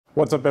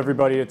What's up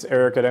everybody, it's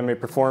Eric at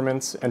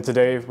MAPerformance, and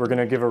today we're going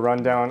to give a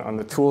rundown on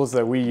the tools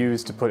that we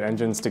use to put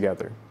engines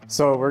together.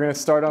 So we're going to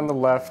start on the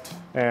left,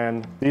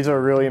 and these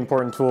are really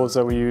important tools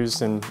that we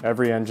use in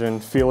every engine.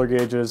 Feeler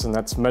gauges, and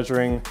that's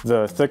measuring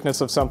the thickness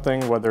of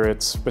something, whether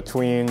it's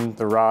between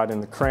the rod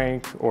and the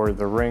crank or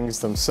the rings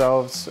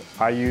themselves.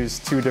 I use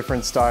two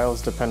different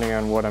styles depending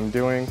on what I'm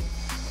doing.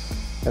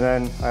 And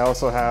then I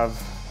also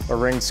have a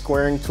ring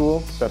squaring tool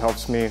that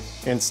helps me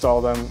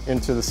install them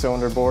into the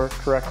cylinder bore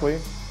correctly.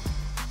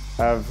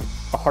 I have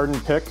a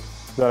hardened pick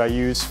that I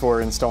use for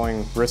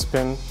installing wrist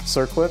pin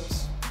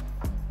circlips,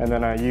 and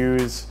then I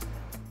use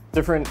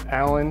different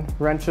Allen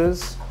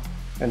wrenches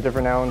and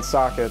different Allen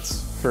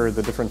sockets for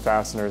the different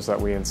fasteners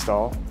that we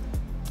install.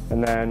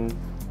 And then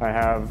I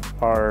have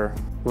our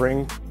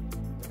ring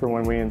for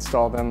when we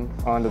install them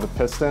onto the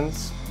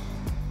pistons.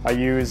 I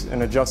use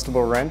an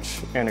adjustable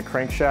wrench and a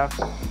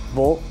crankshaft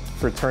bolt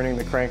for turning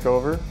the crank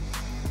over.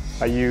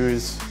 I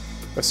use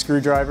a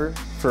screwdriver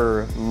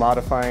for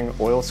modifying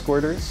oil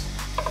squirters,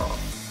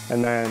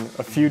 and then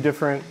a few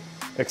different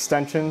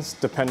extensions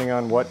depending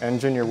on what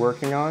engine you're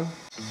working on.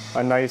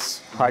 A nice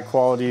high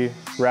quality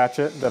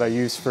ratchet that I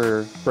use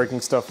for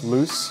breaking stuff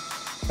loose,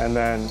 and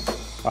then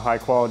a high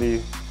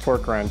quality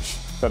torque wrench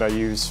that I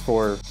use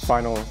for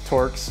final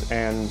torques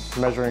and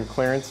measuring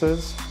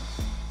clearances.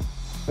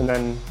 And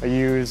then I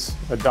use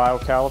a dial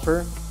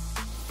caliper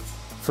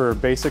for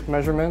basic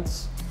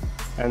measurements,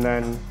 and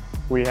then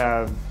we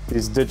have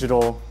these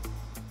digital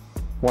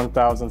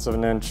 1/1000th of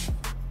an inch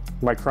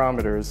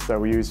micrometers that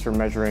we use for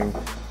measuring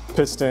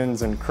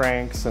pistons and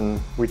cranks, and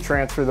we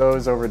transfer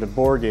those over to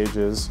bore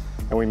gauges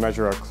and we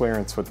measure our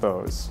clearance with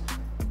those.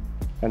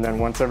 And then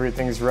once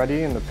everything's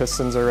ready and the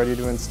pistons are ready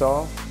to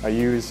install, I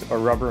use a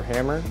rubber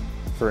hammer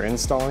for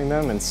installing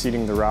them and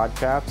seating the rod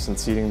caps and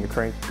seating the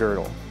crank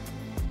girdle.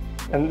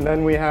 And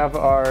then we have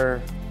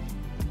our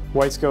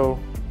Wiseco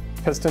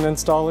piston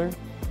installer,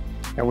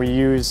 and we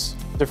use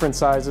different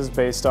sizes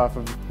based off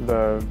of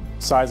the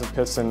size of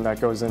piston that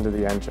goes into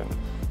the engine.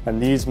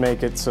 And these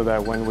make it so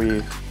that when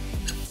we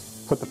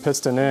put the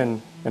piston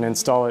in and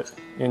install it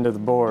into the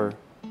bore,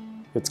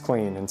 it's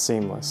clean and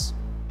seamless.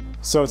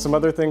 So some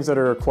other things that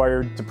are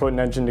required to put an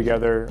engine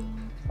together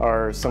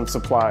are some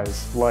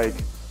supplies, like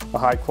a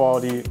high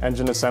quality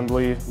engine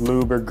assembly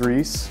lube or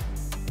grease,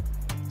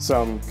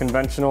 some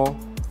conventional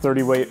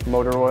 30 weight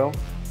motor oil,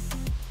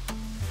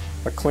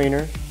 a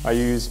cleaner. I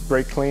use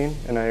brake clean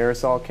in an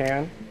aerosol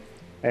can,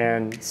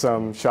 and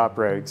some shop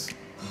rags.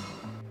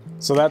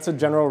 So that's a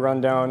general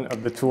rundown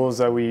of the tools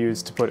that we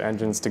use to put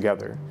engines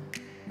together.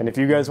 And if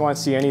you guys want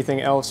to see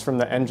anything else from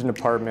the engine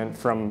department,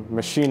 from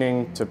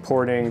machining to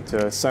porting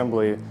to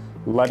assembly,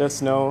 let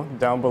us know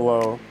down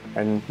below,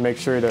 and make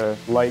sure to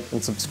like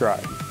and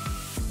subscribe.